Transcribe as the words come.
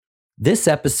This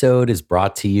episode is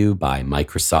brought to you by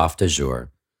Microsoft Azure.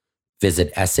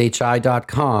 Visit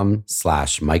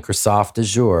shi.com/Microsoft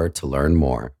Azure to learn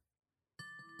more.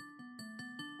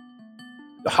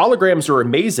 The holograms are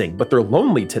amazing, but they're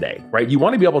lonely today, right? You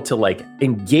want to be able to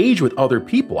engage with other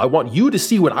people. I want you to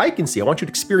see what I can see. I want you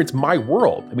to experience my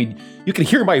world. I mean, you can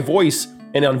hear my voice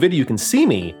and on video you can see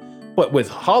me, but with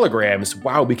holograms,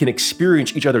 wow, we can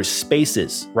experience each other's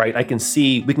spaces, right? We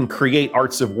can create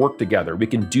arts of work together. We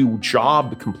can do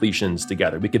job completions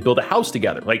together. We could build a house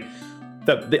together.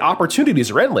 The opportunities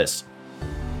are endless.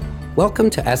 Welcome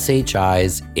to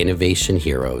SHI's Innovation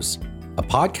Heroes, a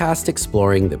podcast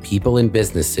exploring the people and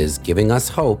businesses giving us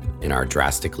hope in our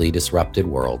drastically disrupted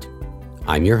world.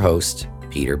 I'm your host,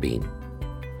 Peter Bean.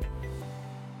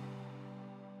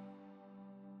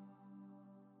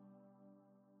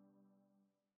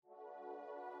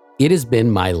 It has been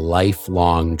my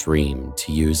lifelong dream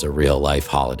to use a real-life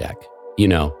holodeck. You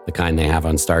know, the kind they have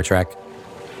on Star Trek.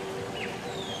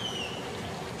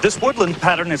 This woodland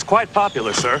pattern is quite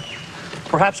popular, sir.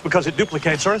 Perhaps because it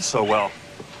duplicates Earth so well.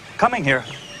 Coming here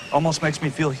almost makes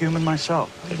me feel human myself.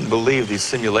 I didn't believe these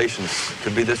simulations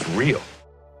could be this real.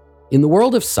 In the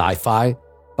world of sci-fi,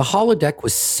 the holodeck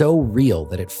was so real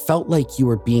that it felt like you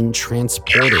were being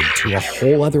transported to a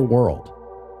whole other world.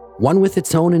 One with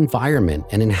its own environment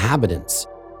and inhabitants,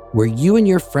 where you and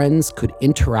your friends could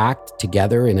interact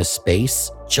together in a space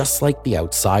just like the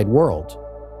outside world,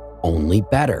 only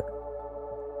better.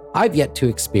 I've yet to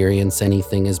experience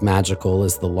anything as magical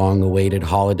as the long-awaited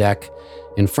holodeck,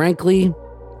 and frankly,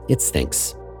 it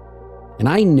stinks. And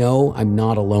I know I'm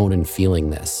not alone in feeling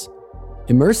this.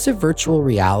 Immersive virtual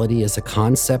reality is a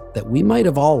concept that we might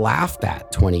have all laughed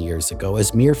at 20 years ago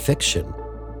as mere fiction.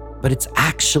 But it's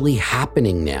actually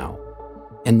happening now.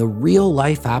 And the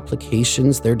real-life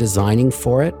applications they're designing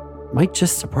for it might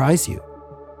just surprise you.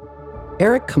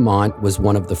 Eric Camont was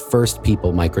one of the first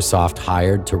people Microsoft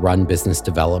hired to run business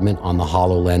development on the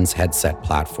HoloLens headset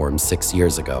platform 6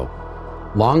 years ago,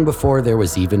 long before there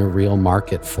was even a real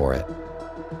market for it.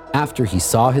 After he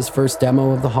saw his first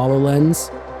demo of the HoloLens,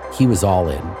 he was all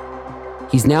in.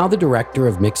 He's now the director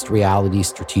of mixed reality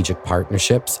strategic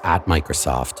partnerships at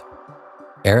Microsoft.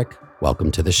 Eric, welcome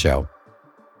to the show.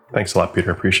 Thanks a lot, Peter.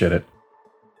 Appreciate it.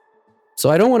 So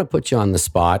I don't want to put you on the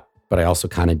spot, but I also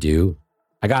kind of do.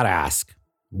 I got to ask,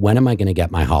 when am I going to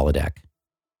get my holodeck?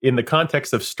 In the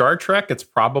context of Star Trek, it's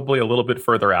probably a little bit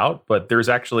further out, but there's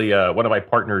actually one of my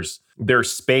partners, their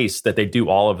space that they do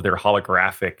all of their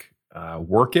holographic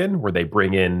work in, where they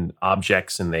bring in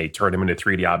objects and they turn them into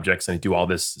 3D objects and they do all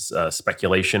this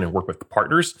speculation and work with the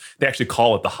partners. They actually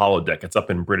call it the holodeck. It's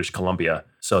up in British Columbia.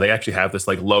 So they actually have this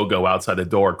logo outside the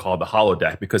door called the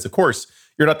holodeck, because of course,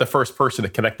 you're not the first person to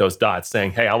connect those dots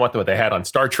saying, hey, I want what they had on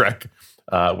Star Trek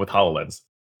with HoloLens.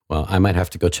 Well, I might have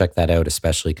to go check that out,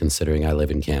 especially considering I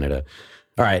live in Canada.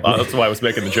 All right. That's why I was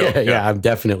making the joke. Yeah, I'm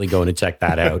definitely going to check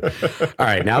that out. All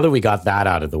right, now that we got that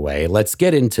out of the way, let's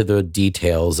get into the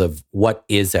details of what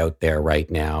is out there right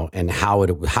now and how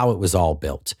it was all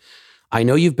built. I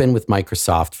know you've been with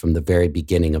Microsoft from the very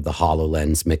beginning of the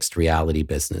HoloLens mixed reality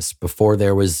business, before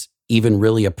there was even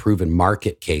really a proven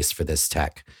market case for this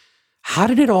tech. How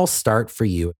did it all start for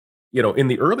you? You know, in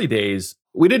the early days,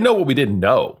 we didn't know what we didn't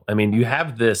know. I mean, you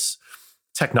have this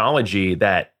technology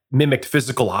that mimicked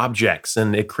physical objects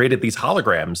and it created these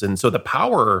holograms. And so the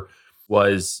power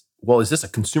was, well, is this a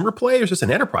consumer play or is this an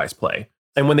enterprise play?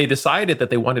 And when they decided that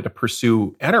they wanted to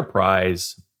pursue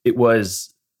enterprise, it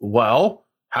was, well,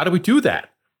 how do we do that?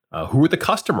 Who are the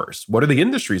customers? What are the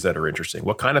industries that are interesting?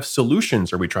 What kind of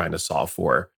solutions are we trying to solve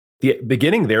for? The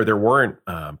beginning there weren't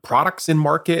products in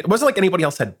market. It wasn't like anybody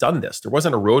else had done this. There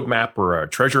wasn't a roadmap or a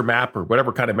treasure map or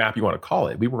whatever kind of map you want to call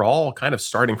it. We were all kind of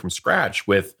starting from scratch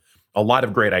with a lot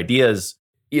of great ideas.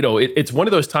 You know, it's one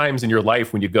of those times in your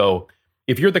life when you go,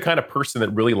 if you're the kind of person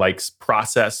that really likes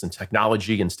process and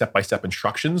technology and step-by-step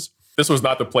instructions, this was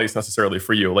not the place necessarily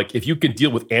for you. If you could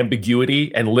deal with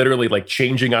ambiguity and literally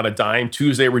changing on a dime,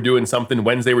 Tuesday we're doing something,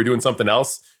 Wednesday we're doing something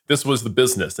else, this was the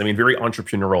business. I mean, very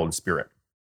entrepreneurial in spirit.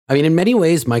 I mean, in many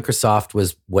ways, Microsoft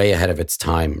was way ahead of its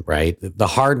time, right? The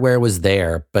hardware was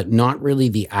there, but not really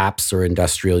the apps or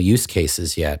industrial use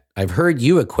cases yet. I've heard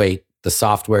you equate the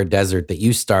software desert that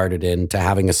you started in to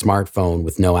having a smartphone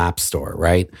with no app store,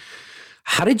 right?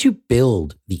 How did you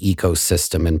build the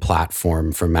ecosystem and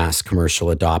platform for mass commercial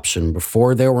adoption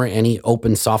before there were any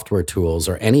open software tools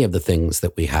or any of the things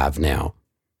that we have now?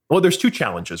 Well, there's two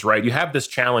challenges, right? You have this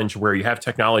challenge where you have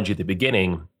technology at the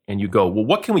beginning and you go, well,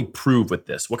 what can we prove with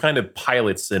this? What kind of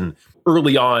pilots and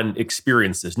early on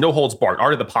experiences, no holds barred,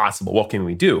 art of the possible, what can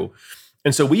we do?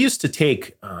 And so we used to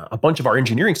take a bunch of our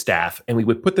engineering staff and we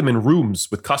would put them in rooms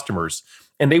with customers,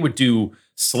 and they would do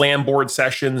slam board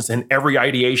sessions, and every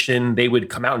ideation they would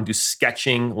come out and do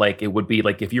sketching. Like it would be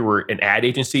like if you were an ad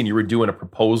agency and you were doing a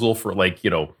proposal for like,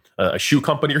 a shoe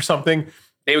company or something,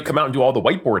 they would come out and do all the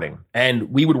whiteboarding,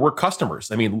 and we would work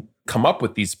customers. I mean, come up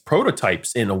with these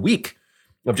prototypes in a week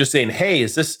of just saying, hey,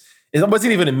 it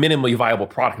wasn't even a minimally viable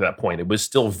product at that point. It was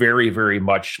still very, very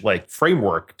much like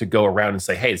framework to go around and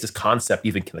say, hey, does this concept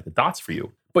even connect the dots for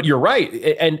you? But you're right.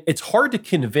 And it's hard to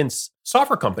convince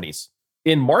software companies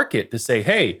in market to say,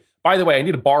 hey, by the way, I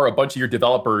need to borrow a bunch of your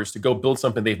developers to go build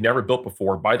something they've never built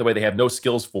before. By the way, they have no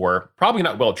skills for, probably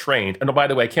not well trained. And oh, by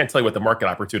the way, I can't tell you what the market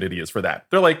opportunity is for that.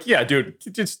 They're like, yeah, dude,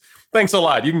 just thanks a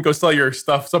lot. You can go sell your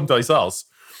stuff someplace else.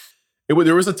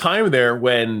 There was a time there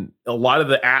when a lot of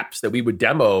the apps that we would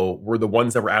demo were the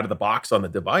ones that were out of the box on the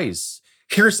device.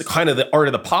 Here's the kind of the art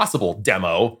of the possible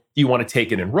demo. You want to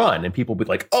take it and run. And people would be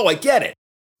like, oh, I get it.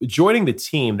 Joining the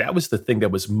team, that was the thing that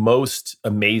was most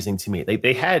amazing to me.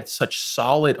 They had such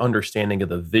solid understanding of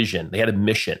the vision. They had a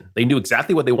mission. They knew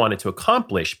exactly what they wanted to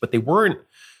accomplish, but they weren't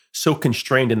so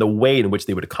constrained in the way in which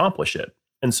they would accomplish it.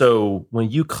 And so when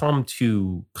you come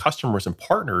to customers and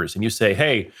partners and you say,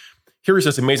 hey, here's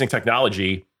this amazing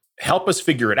technology, help us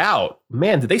figure it out.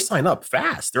 Man, did they sign up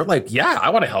fast? They're like, yeah, I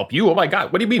want to help you. Oh my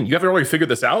God, what do you mean? You haven't already figured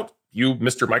this out? You,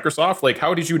 Mr. Microsoft? Like,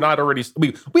 how did you not already?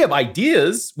 We have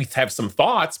ideas, we have some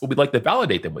thoughts, but we'd like to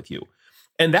validate them with you.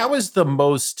 And that was the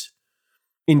most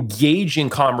engaging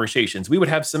conversations. We would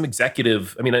have some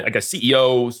executive, like a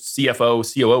CEO,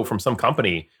 CFO, COO from some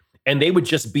company, and they would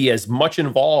just be as much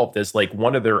involved as like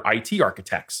one of their IT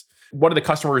architects. One of the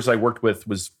customers I worked with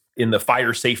was in the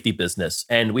fire safety business.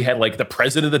 And we had like the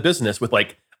president of the business with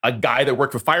like a guy that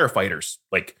worked with firefighters.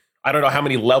 Like, I don't know how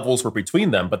many levels were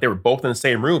between them, but they were both in the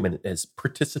same room and as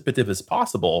participative as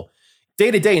possible.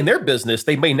 Day to day in their business,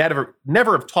 they may never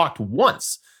have talked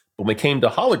once. But when it came to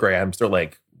holograms, they're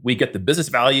like, we get the business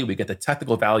value, we get the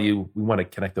technical value. We want to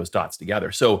connect those dots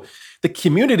together. So the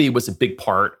community was a big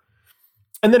part.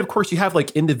 And then, of course, you have like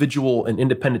individual and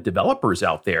independent developers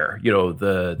out there,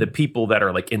 the people that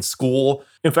are like in school.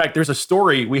 In fact, there's a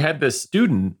story. We had this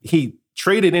student, he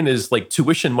traded in his like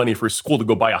tuition money for school to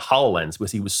go buy a HoloLens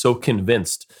because he was so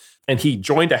convinced. And he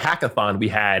joined a hackathon we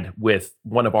had with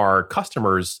one of our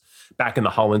customers back in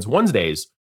the HoloLens Ones days.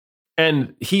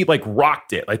 And he like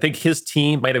rocked it. I think his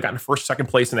team might have gotten first, second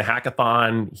place in the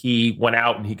hackathon. He went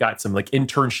out and he got some like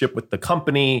internship with the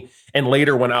company and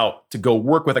later went out to go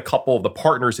work with a couple of the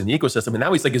partners in the ecosystem. And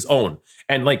now he's like his own.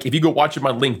 And like, if you go watch him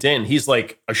on LinkedIn, he's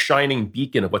like a shining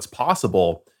beacon of what's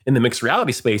possible in the mixed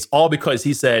reality space, all because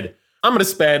he said, I'm going to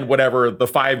spend whatever the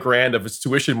 $5,000 of his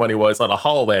tuition money was on a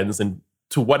HoloLens, and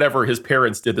to whatever his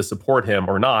parents did to support him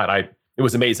or not, it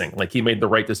was amazing. Like he made the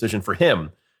right decision for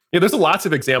him. Yeah, there's lots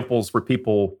of examples where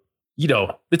people,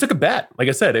 they took a bet. Like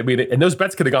I said, and those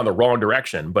bets could have gone the wrong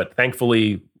direction, but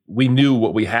thankfully we knew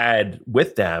what we had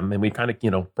with them and we kind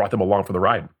of, brought them along for the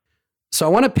ride. So I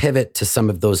want to pivot to some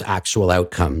of those actual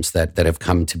outcomes that have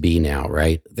come to be now,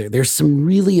 right? There's some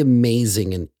really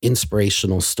amazing and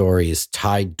inspirational stories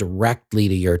tied directly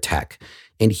to your tech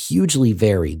and hugely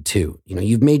varied too.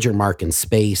 You've made your mark in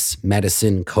space,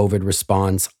 medicine, COVID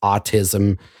response,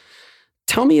 autism.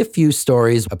 Tell me a few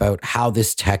stories about how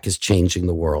this tech is changing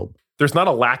the world. There's not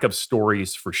a lack of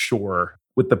stories for sure.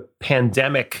 With the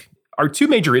pandemic, our two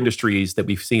major industries that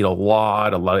we've seen a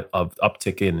lot of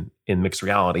uptick in mixed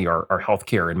reality are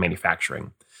healthcare and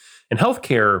manufacturing. And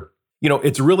healthcare,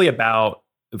 it's really about,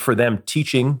 for them,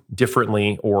 teaching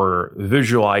differently or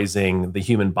visualizing the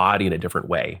human body in a different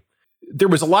way. There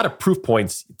was a lot of proof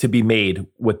points to be made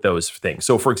with those things.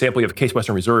 So, for example, you have Case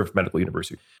Western Reserve Medical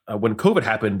University. When COVID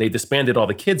happened, they disbanded all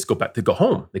the kids to go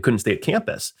home. They couldn't stay at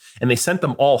campus. And they sent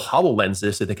them all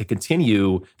HoloLenses so they could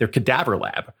continue their cadaver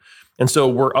lab. And so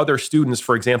where other students,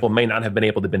 for example, may not have been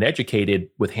able to have been educated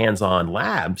with hands-on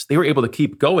labs, they were able to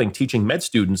keep going teaching med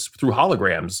students through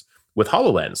holograms with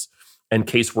HoloLens and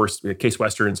Case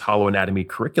Western's holoanatomy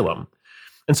curriculum.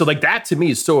 And so like that to me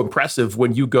is so impressive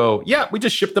when you go, yeah, we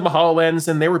just shipped them a HoloLens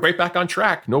and they were right back on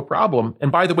track, no problem.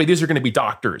 And by the way, these are going to be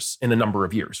doctors in a number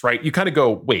of years, right? You kind of go,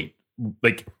 wait,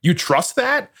 like you trust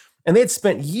that? And they had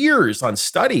spent years on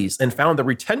studies and found the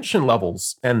retention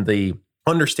levels and the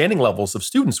understanding levels of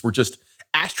students were just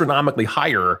astronomically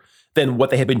higher than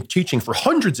what they had been teaching for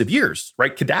hundreds of years,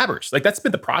 right? Cadavers. Like that's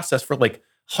been the process for like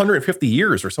 150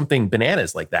 years or something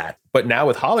bananas like that. But now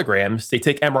with holograms, they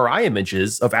take MRI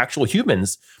images of actual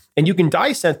humans and you can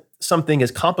dissect something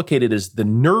as complicated as the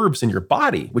nerves in your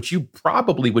body, which you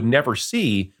probably would never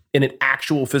see in an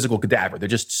actual physical cadaver. They're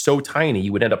just so tiny,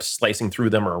 you would end up slicing through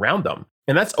them or around them.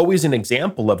 And that's always an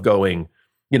example of going,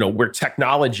 where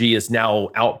technology is now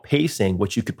outpacing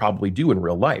what you could probably do in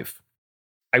real life.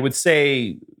 I would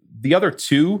say the other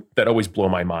two that always blow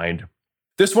my mind.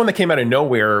 This one that came out of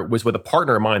nowhere was with a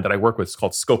partner of mine that I work with. It's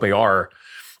called Scope AR.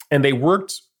 And they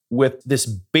worked with this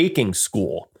baking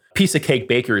school, Piece of Cake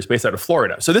Bakers, based out of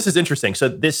Florida. So this is interesting. So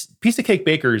this Piece of Cake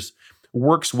Bakers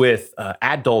works with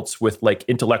adults with like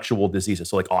intellectual diseases,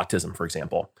 so like autism, for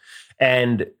example.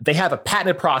 And they have a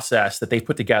patented process that they've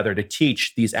put together to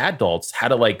teach these adults how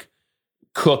to like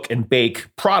cook and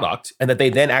bake product, and that they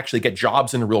then actually get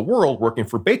jobs in the real world working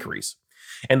for bakeries.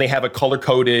 And they have a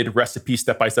color-coded recipe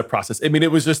step-by-step process. I mean,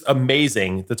 it was just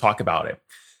amazing to talk about it.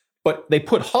 But they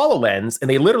put HoloLens, and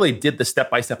they literally did the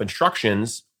step-by-step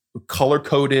instructions,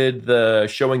 color-coded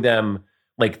showing them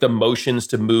like the motions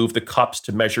to move the cups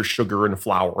to measure sugar and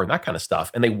flour and that kind of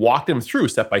stuff. And they walked them through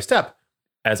step by step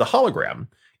as a hologram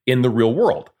in the real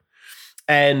world.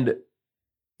 And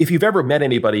if you've ever met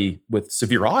anybody with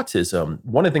severe autism,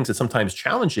 one of the things that's sometimes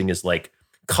challenging is like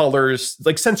colors,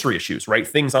 like sensory issues, right?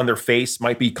 Things on their face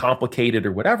might be complicated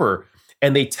or whatever.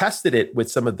 And they tested it with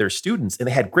some of their students and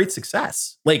they had great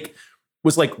success.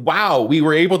 Was like, wow, we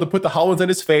were able to put the HoloLens in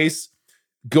his face,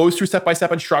 goes through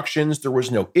step-by-step instructions. There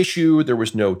was no issue. There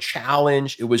was no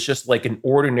challenge. It was just like an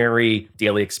ordinary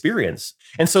daily experience.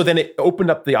 And so then it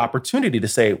opened up the opportunity to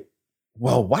say,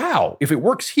 well, wow, if it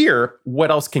works here,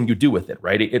 what else can you do with it,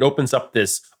 right? It opens up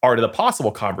this art of the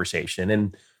possible conversation.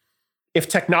 And if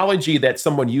technology that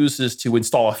someone uses to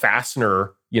install a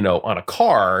fastener, on a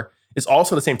car is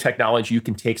also the same technology, you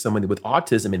can take someone with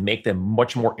autism and make them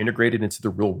much more integrated into the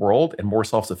real world and more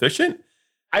self-sufficient.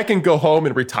 I can go home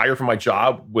and retire from my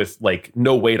job with like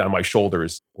no weight on my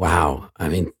shoulders. Wow. I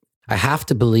mean, I have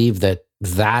to believe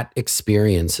that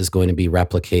experience is going to be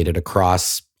replicated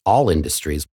across all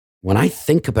industries. When I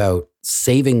think about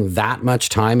saving that much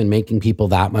time and making people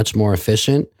that much more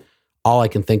efficient, all I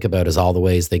can think about is all the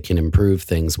ways they can improve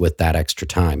things with that extra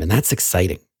time. And that's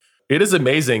exciting. It is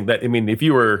amazing that, if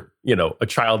you were, a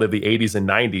child of the 80s and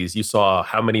 90s, you saw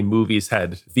how many movies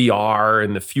had VR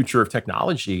and the future of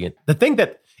technology. And the thing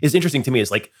that is interesting to me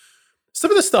is like some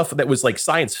of the stuff that was like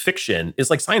science fiction is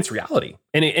like science reality.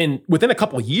 And within a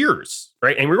couple of years,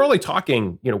 right? And we're only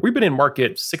talking, we've been in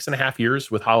market 6.5 years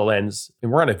with HoloLens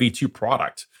and we're on a V2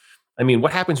 product.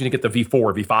 What happens when you get the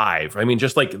V4, V5?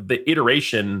 Just like the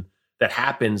iteration that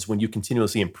happens when you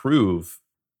continuously improve.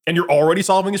 And you're already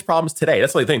solving these problems today.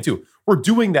 That's the other thing too. We're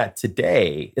doing that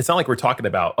today. It's not like we're talking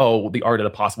about, the art of the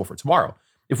possible for tomorrow.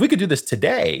 If we could do this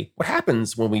today, what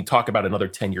happens when we talk about another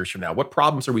 10 years from now? What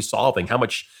problems are we solving? How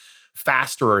much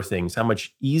faster are things? How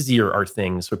much easier are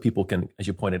things so people can, as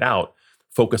you pointed out,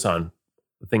 focus on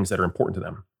the things that are important to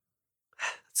them?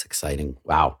 That's exciting.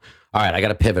 Wow. All right, I got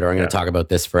to pivot or I'm going to talk about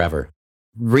this forever.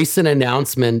 Recent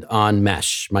announcement on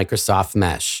Mesh, Microsoft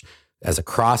Mesh, as a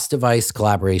cross-device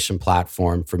collaboration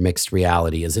platform for mixed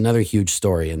reality is another huge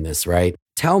story in this, right?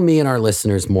 Tell me and our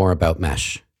listeners more about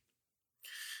Mesh.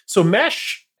 So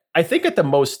Mesh, I think at the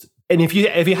most, and if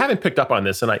you haven't picked up on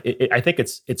this, and I think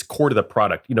it's core to the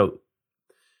product,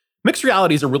 mixed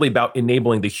realities are really about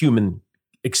enabling the human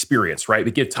experience, right? We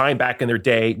give time back in their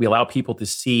day. We allow people to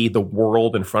see the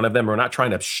world in front of them. We're not trying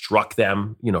to obstruct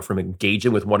them, from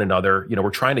engaging with one another.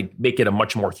 We're trying to make it a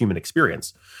much more human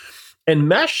experience. And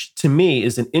Mesh, to me,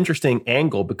 is an interesting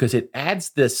angle because it adds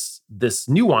this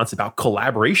nuance about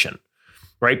collaboration,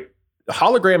 right?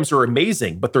 Holograms are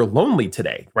amazing, but they're lonely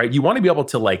today, right? You want to be able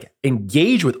to like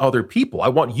engage with other people. I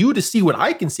want you to see what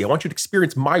I can see. I want you to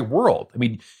experience my world.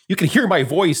 You can hear my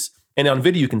voice and on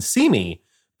video you can see me,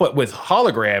 but with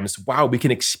holograms, wow, we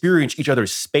can experience each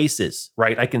other's spaces,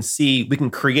 right? We can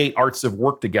create arts of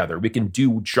work together. We can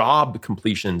do job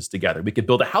completions together. We could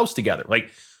build a house together.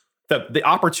 Like the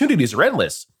opportunities are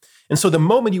endless. And so the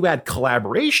moment you add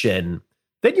collaboration,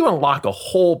 then you unlock a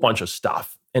whole bunch of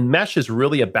stuff. And Mesh is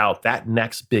really about that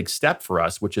next big step for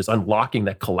us, which is unlocking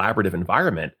that collaborative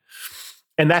environment.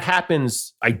 And that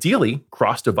happens ideally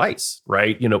cross-device,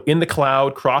 right? In the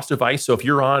cloud, cross-device. So if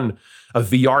you're on a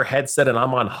VR headset and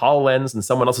I'm on HoloLens and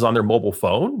someone else is on their mobile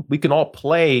phone, we can all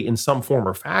play in some form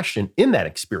or fashion in that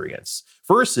experience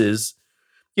versus,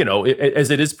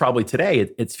 as it is probably today,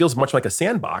 it feels much like a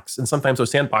sandbox. And sometimes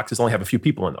those sandboxes only have a few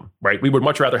people in them, right? We would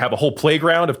much rather have a whole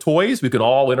playground of toys we can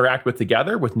all interact with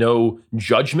together with no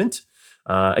judgment.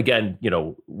 Again,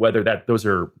 whether those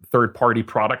are third-party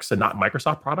products and not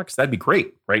Microsoft products, that'd be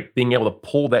great, right? Being able to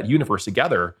pull that universe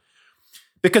together.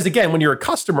 Because again, when you're a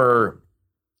customer,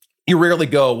 you rarely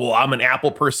go, well, I'm an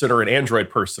Apple person or an Android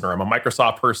person, or I'm a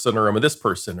Microsoft person, or I'm a this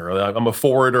person, or I'm a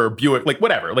Ford or a Buick, like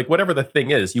whatever the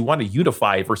thing is, you want to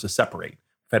unify versus separate.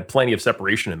 We've had plenty of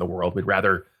separation in the world. We'd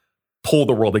rather pull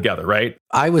the world together, right?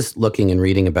 I was looking and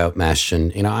reading about Mesh,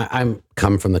 and I'm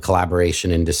come from the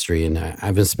collaboration industry, and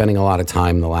I've been spending a lot of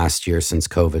time the last year since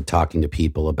COVID talking to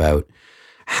people about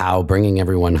how bringing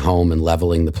everyone home and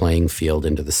leveling the playing field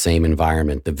into the same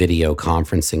environment, the video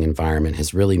conferencing environment,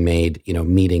 has really made,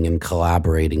 meeting and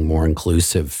collaborating more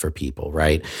inclusive for people,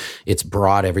 right? It's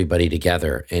brought everybody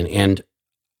together. And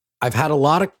I've had a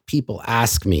lot of people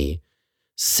ask me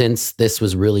since this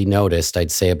was really noticed,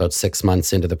 I'd say about 6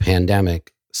 months into the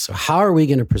pandemic, so how are we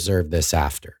going to preserve this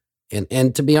after?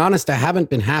 And to be honest, I haven't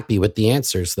been happy with the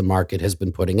answers the market has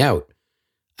been putting out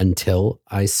until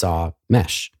I saw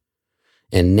Mesh.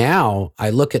 And now I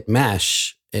look at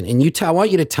Mesh, and I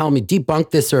want you to tell me,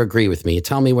 debunk this or agree with me.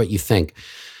 Tell me what you think.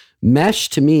 Mesh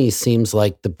to me seems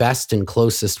like the best and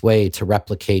closest way to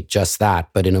replicate just that,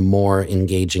 but in a more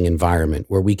engaging environment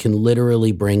where we can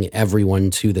literally bring everyone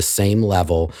to the same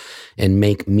level and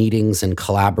make meetings and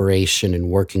collaboration and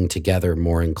working together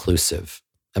more inclusive.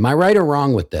 Am I right or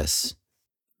wrong with this?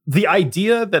 The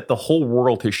idea that the whole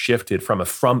world has shifted from a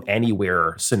from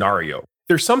anywhere scenario.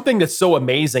 There's something that's so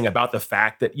amazing about the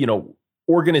fact that,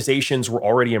 organizations were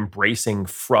already embracing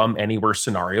from anywhere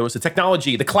scenarios. The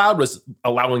technology, the cloud was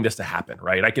allowing this to happen,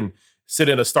 right? I can sit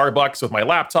in a Starbucks with my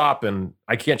laptop and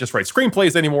I can't just write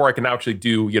screenplays anymore. I can actually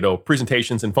do,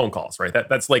 presentations and phone calls, right?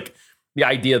 That's like the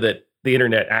idea that the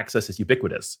internet access is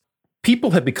ubiquitous.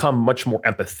 People have become much more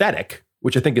empathetic,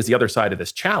 which I think is the other side of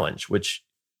this challenge, which,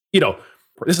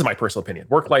 this is my personal opinion.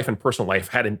 Work life and personal life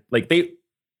they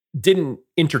didn't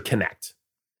interconnect.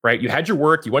 Right? You had your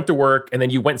work, you went to work, and then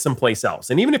you went someplace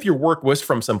else. And even if your work was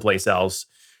from someplace else,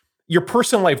 your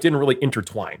personal life didn't really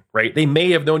intertwine, right? They may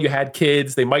have known you had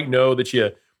kids. They might know that you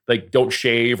don't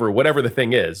shave or whatever the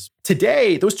thing is.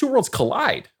 Today, those two worlds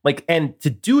collide. And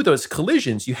to do those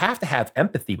collisions, you have to have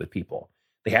empathy with people.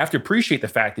 They have to appreciate the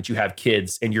fact that you have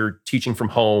kids and you're teaching from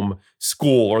home,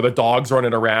 school, or the dog's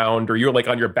running around, or you're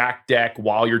on your back deck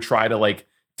while you're trying to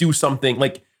do something.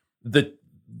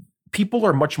 People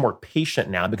are much more patient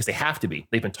now because they have to be.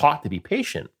 They've been taught to be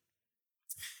patient.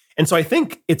 And so I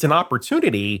think it's an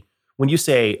opportunity when you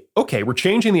say, okay, we're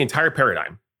changing the entire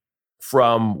paradigm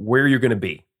from where you're going to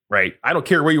be, right? I don't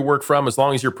care where you work from as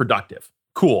long as you're productive.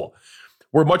 Cool.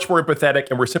 We're much more empathetic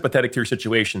and we're sympathetic to your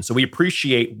situation. So we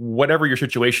appreciate whatever your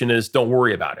situation is. Don't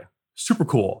worry about it. Super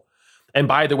cool. And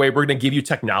by the way, we're going to give you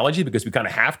technology because we kind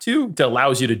of have to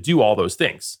allows you to do all those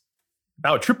things.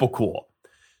 Now, triple cool.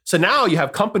 So now you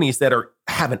have companies that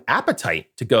have an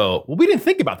appetite to go, well, we didn't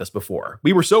think about this before.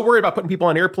 We were so worried about putting people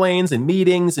on airplanes and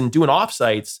meetings and doing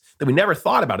offsites that we never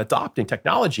thought about adopting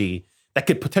technology that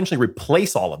could potentially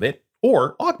replace all of it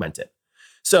or augment it.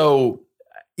 So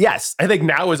yes, I think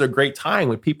now is a great time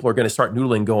when people are going to start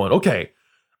noodling going, okay,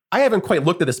 I haven't quite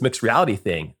looked at this mixed reality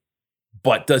thing,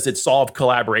 but does it solve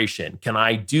collaboration? Can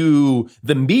I do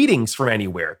the meetings from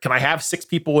anywhere? Can I have 6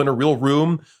 people in a real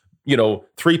room?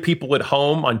 3 people at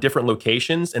home on different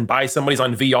locations, and somebody's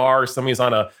on VR, somebody's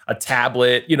on a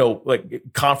tablet,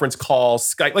 conference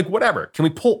calls, Skype, whatever. Can we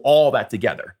pull all that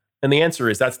together? And the answer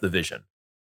is that's the vision.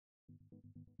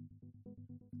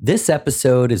 This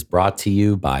episode is brought to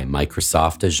you by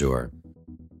Microsoft Azure.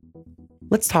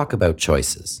 Let's talk about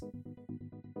choices.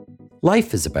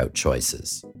 Life is about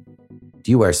choices.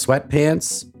 Do you wear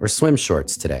sweatpants or swim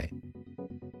shorts today?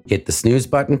 Hit the snooze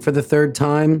button for the 3rd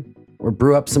time? Or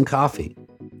brew up some coffee?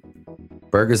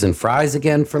 Burgers and fries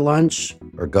again for lunch?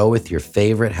 Or go with your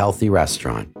favorite healthy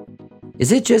restaurant?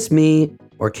 Is it just me,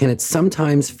 or can it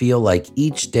sometimes feel like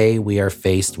each day we are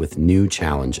faced with new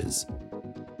challenges?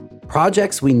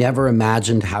 Projects we never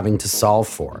imagined having to solve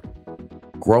for,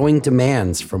 growing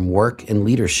demands from work and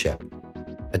leadership,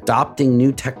 adopting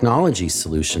new technology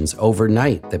solutions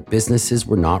overnight that businesses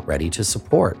were not ready to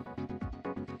support.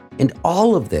 And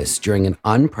all of this during an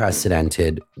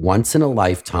unprecedented,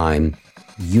 once-in-a-lifetime,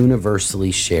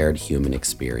 universally shared human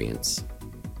experience.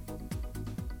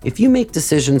 If you make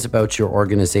decisions about your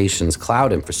organization's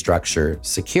cloud infrastructure,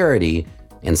 security,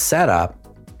 and setup,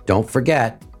 don't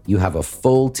forget you have a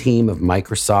full team of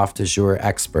Microsoft Azure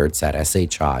experts at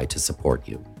SHI to support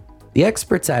you. The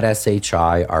experts at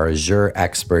SHI are Azure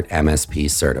Expert MSP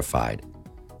certified,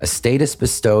 a status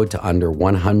bestowed to under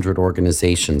 100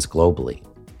 organizations globally,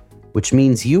 which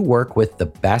means you work with the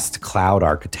best cloud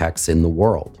architects in the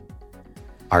world.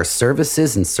 Our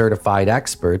services and certified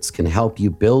experts can help you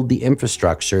build the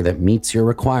infrastructure that meets your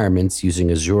requirements using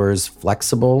Azure's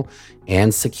flexible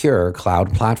and secure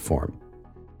cloud platform.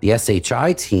 The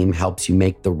SHI team helps you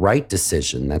make the right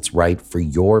decision that's right for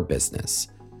your business,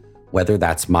 whether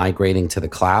that's migrating to the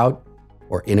cloud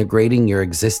or integrating your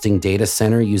existing data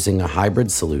center using a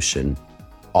hybrid solution,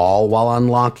 all while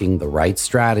unlocking the right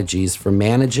strategies for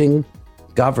managing,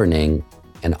 governing,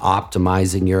 and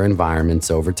optimizing your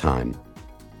environments over time.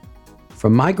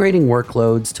 From migrating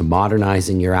workloads to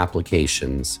modernizing your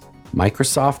applications,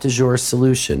 Microsoft Azure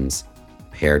solutions,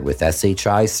 paired with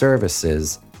SHI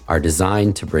services, are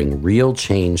designed to bring real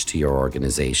change to your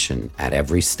organization at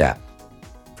every step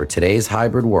for today's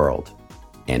hybrid world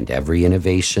and every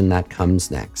innovation that comes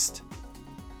next.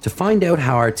 To find out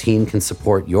how our team can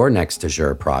support your next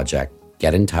Azure project,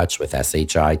 get in touch with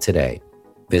SHI today.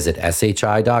 Visit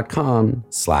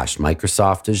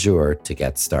shi.com/Microsoft Azure to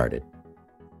get started.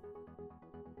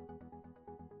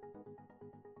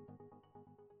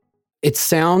 It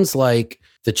sounds like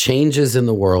the changes in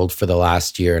the world for the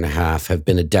last year and a half have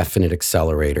been a definite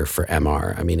accelerator for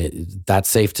MR. I mean,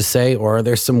 that's safe to say, or are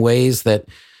there some ways that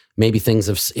maybe things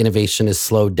of innovation has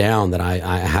slowed down that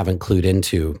I haven't clued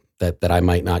into that I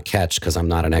might not catch because I'm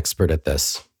not an expert at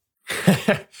this?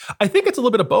 I think it's a little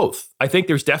bit of both. I think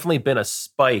there's definitely been a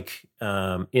spike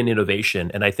in innovation,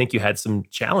 and I think you had some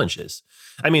challenges.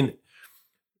 I mean,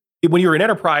 when you're an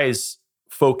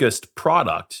enterprise-focused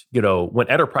product, when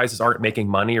enterprises aren't making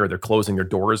money or they're closing their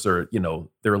doors or,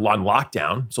 they're on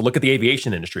lockdown. So look at the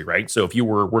aviation industry, right? So if you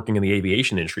were working in the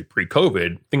aviation industry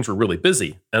pre-COVID, things were really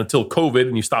busy. And until COVID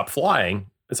and you stopped flying,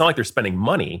 it's not like they're spending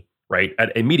money, right,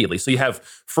 immediately. So you have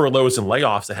furloughs and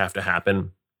layoffs that have to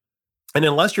happen. And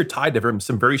unless you're tied to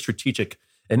some very strategic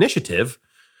initiative,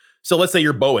 so let's say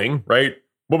you're Boeing, right?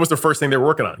 What was the first thing they were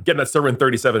working on? Getting that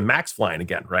 737 MAX flying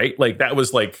again, right? Like that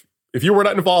was like, if you were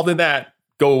not involved in that,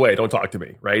 go away, don't talk to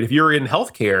me, right? If you're in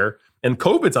healthcare and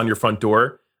COVID's on your front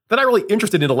door, they're not really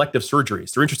interested in elective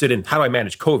surgeries. They're interested in how do I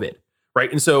manage COVID,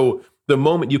 right? And so the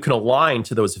moment you can align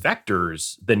to those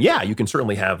vectors, then yeah, you can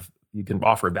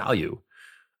offer value.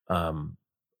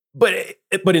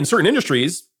 But in certain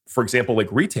industries, for example, like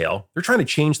retail, they're trying to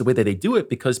change the way that they do it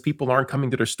because people aren't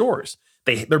coming to their stores.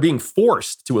 They're being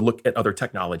forced to look at other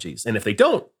technologies. And if they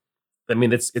don't, I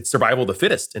mean, it's survival of the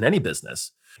fittest in any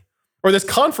business. Or this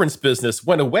conference business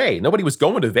went away. Nobody was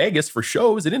going to Vegas for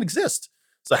shows. It didn't exist.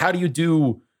 So how do you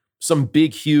do some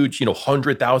big, huge,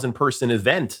 100,000 person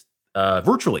event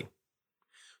virtually?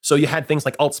 So you had things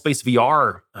like Altspace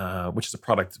VR, which is a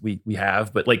product we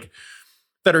have, but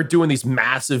that are doing these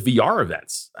massive VR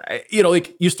events.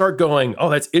 You start going, oh,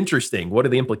 that's interesting. What are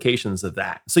the implications of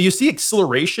that? So you see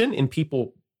acceleration in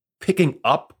people picking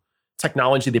up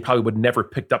technology they probably would never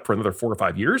picked up for another 4 or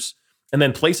 5 years. And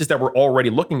then places that were already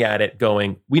looking at it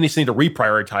going, we just need to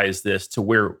reprioritize this to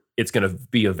where it's going to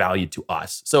be of value to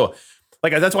us. So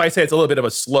that's why I say it's a little bit of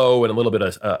a slow and a little bit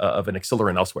of an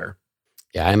accelerant elsewhere.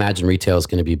 Yeah, I imagine retail is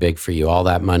going to be big for you. All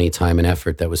that money, time, and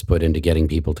effort that was put into getting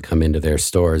people to come into their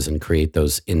stores and create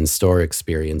those in-store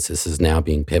experiences is now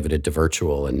being pivoted to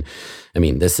virtual. And I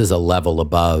mean, this is a level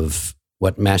above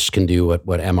what Mesh can do,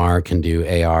 what MR can do.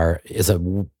 AR is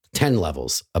 10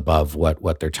 levels above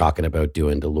what they're talking about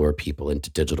doing to lure people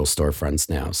into digital storefronts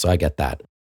now. So I get that.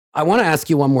 I want to ask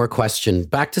you one more question.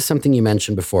 Back to something you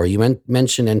mentioned before. You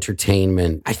mentioned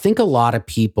entertainment. I think a lot of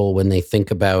people, when they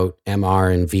think about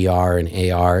MR and VR and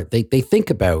AR, they think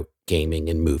about gaming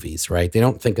and movies, right? They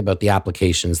don't think about the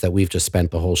applications that we've just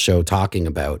spent the whole show talking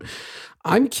about.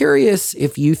 I'm curious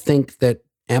if you think that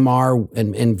MR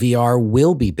and VR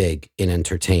will be big in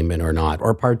entertainment or not,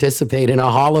 or participate in a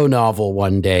HoloNovel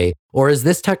one day, or is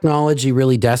this technology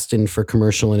really destined for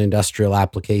commercial and industrial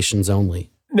applications only?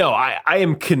 No, I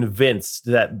am convinced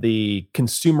that the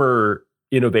consumer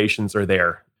innovations are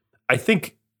there. I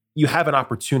think you have an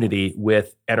opportunity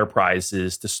with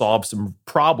enterprises to solve some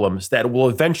problems that will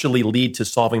eventually lead to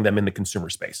solving them in the consumer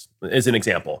space. As an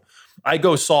example, I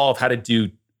go solve how to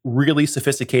do really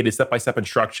sophisticated step-by-step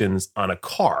instructions on a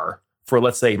car for,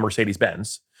 let's say,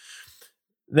 Mercedes-Benz.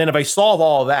 Then if I solve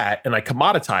all that and I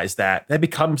commoditize that, that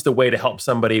becomes the way to help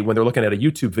somebody when they're looking at a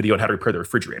YouTube video on how to repair their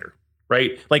refrigerator,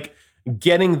 right?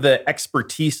 Getting the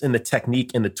expertise and the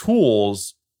technique and the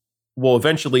tools will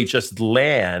eventually just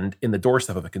land in the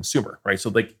doorstep of a consumer, right? So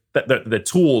the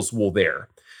tools will there.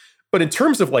 But in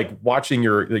terms of watching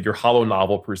your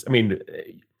HoloNovel, I mean,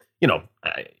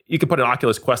 you can put an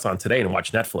Oculus Quest on today and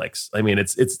watch Netflix. I mean,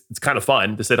 it's kind of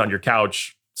fun to sit on your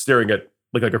couch staring at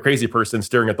like a crazy person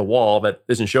staring at the wall that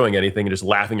isn't showing anything and just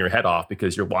laughing your head off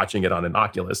because you're watching it on an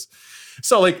Oculus.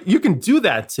 So you can do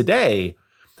that today.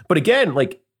 But again,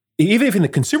 even if in the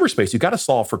consumer space, you got to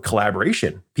solve for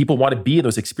collaboration. People want to be in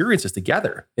those experiences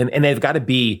together. And they've got to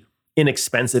be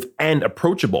inexpensive and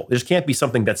approachable. There just can't be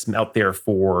something that's out there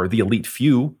for the elite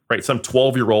few, right? Some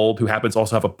 12-year-old who happens to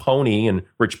also have a pony and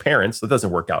rich parents. That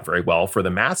doesn't work out very well for the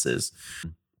masses,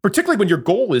 particularly when your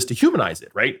goal is to humanize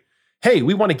it, right? Hey,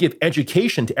 we want to give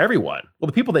education to everyone. Well,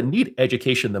 the people that need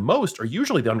education the most are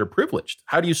usually the underprivileged.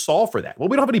 How do you solve for that? Well,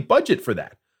 we don't have any budget for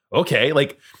that. Okay,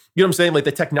 like, you know what I'm saying? Like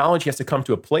the technology has to come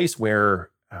to a place where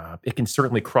it can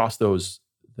certainly cross those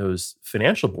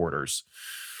financial borders.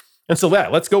 And so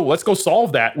let's go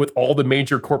solve that with all the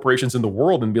major corporations in the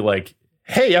world and be like,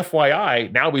 hey,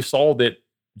 FYI, now we've solved it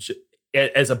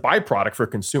as a byproduct for a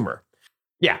consumer.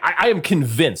 Yeah, I am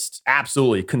convinced,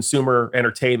 absolutely, consumer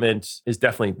entertainment is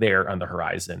definitely there on the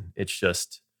horizon. It's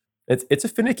just, it's a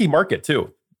finicky market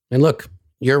too. And look,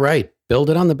 you're right. Build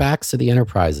it on the backs of the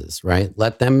enterprises, right?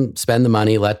 Let them spend the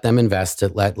money, let them invest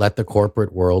it, let the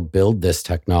corporate world build this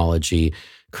technology,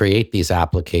 create these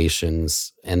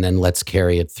applications, and then let's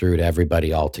carry it through to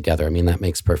everybody all together. I mean, that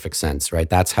makes perfect sense, right?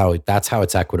 That's how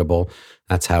it's equitable.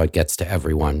 That's how it gets to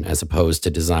everyone, as opposed to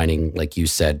designing, like you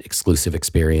said, exclusive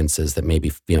experiences that maybe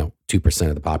 2%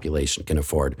 of the population can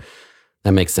afford.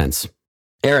 That makes sense.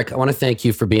 Eric, I want to thank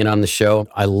you for being on the show.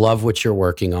 I love what you're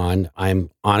working on.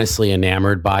 I'm honestly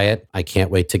enamored by it. I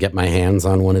can't wait to get my hands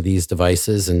on one of these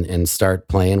devices and start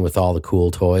playing with all the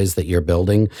cool toys that you're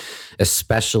building,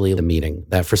 especially the meeting.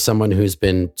 That for someone who's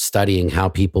been studying how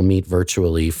people meet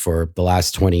virtually for the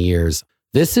last 20 years,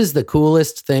 this is the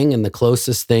coolest thing and the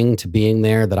closest thing to being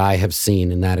there that I have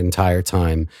seen in that entire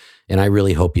time. And I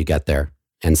really hope you get there,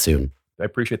 and soon. I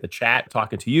appreciate the chat,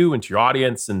 talking to you and to your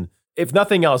audience, and if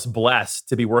nothing else, blessed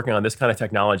to be working on this kind of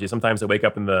technology. Sometimes I wake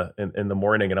up in the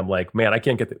morning and I'm like, man, I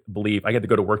can't believe I get to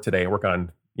go to work today and work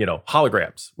on,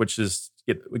 holograms, which is,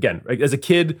 again, as a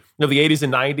kid of the 80s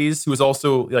and 90s, who was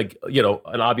also like,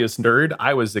 an obvious nerd,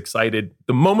 I was excited.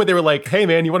 The moment they were like, hey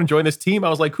man, you want to join this team? I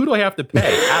was like, who do I have to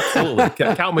pay? Absolutely.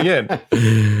 Count me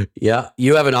in. Yeah.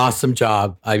 You have an awesome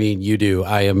job. I mean, you do.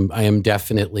 I am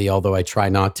definitely, although I try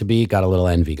not to be, got a little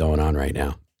envy going on right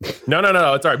now. No.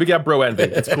 It's all right. We got bro envy.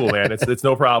 It's cool, man. It's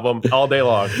no problem. All day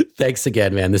long. Thanks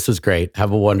again, man. This was great.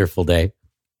 Have a wonderful day.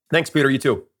 Thanks, Peter. You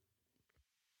too.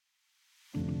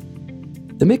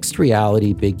 The mixed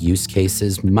reality big use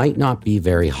cases might not be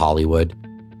very Hollywood,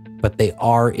 but they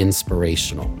are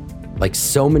inspirational. Like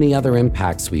so many other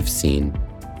impacts we've seen,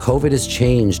 COVID has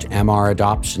changed MR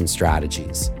adoption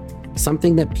strategies,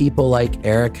 something that people like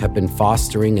Eric have been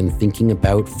fostering and thinking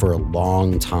about for a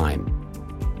long time.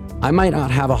 I might not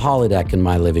have a holodeck in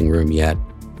my living room yet,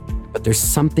 but there's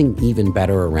something even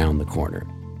better around the corner.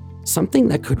 Something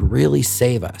that could really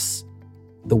save us.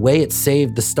 The way it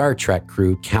saved the Star Trek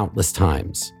crew countless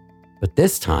times. But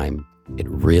this time, it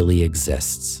really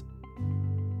exists.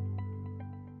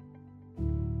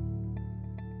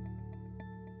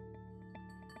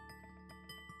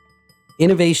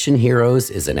 Innovation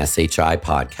Heroes is an SHI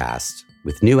podcast,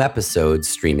 with new episodes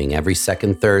streaming every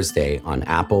second Thursday on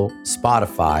Apple,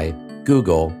 Spotify,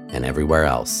 Google, and everywhere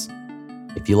else.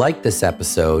 If you like this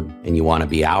episode and you want to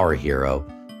be our hero,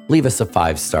 leave us a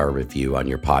 5-star review on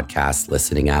your podcast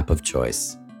listening app of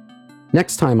choice.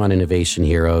 Next time on Innovation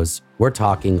Heroes, we're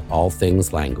talking all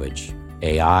things language,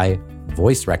 AI,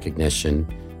 voice recognition,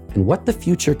 and what the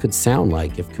future could sound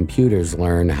like if computers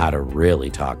learn how to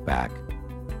really talk back.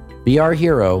 Be our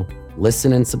hero.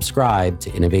 Listen and subscribe to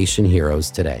Innovation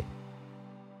Heroes today.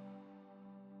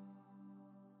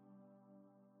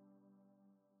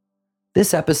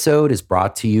 This episode is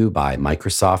brought to you by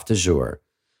Microsoft Azure.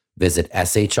 Visit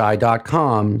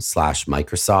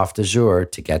shi.com/Microsoft Azure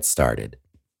to get started.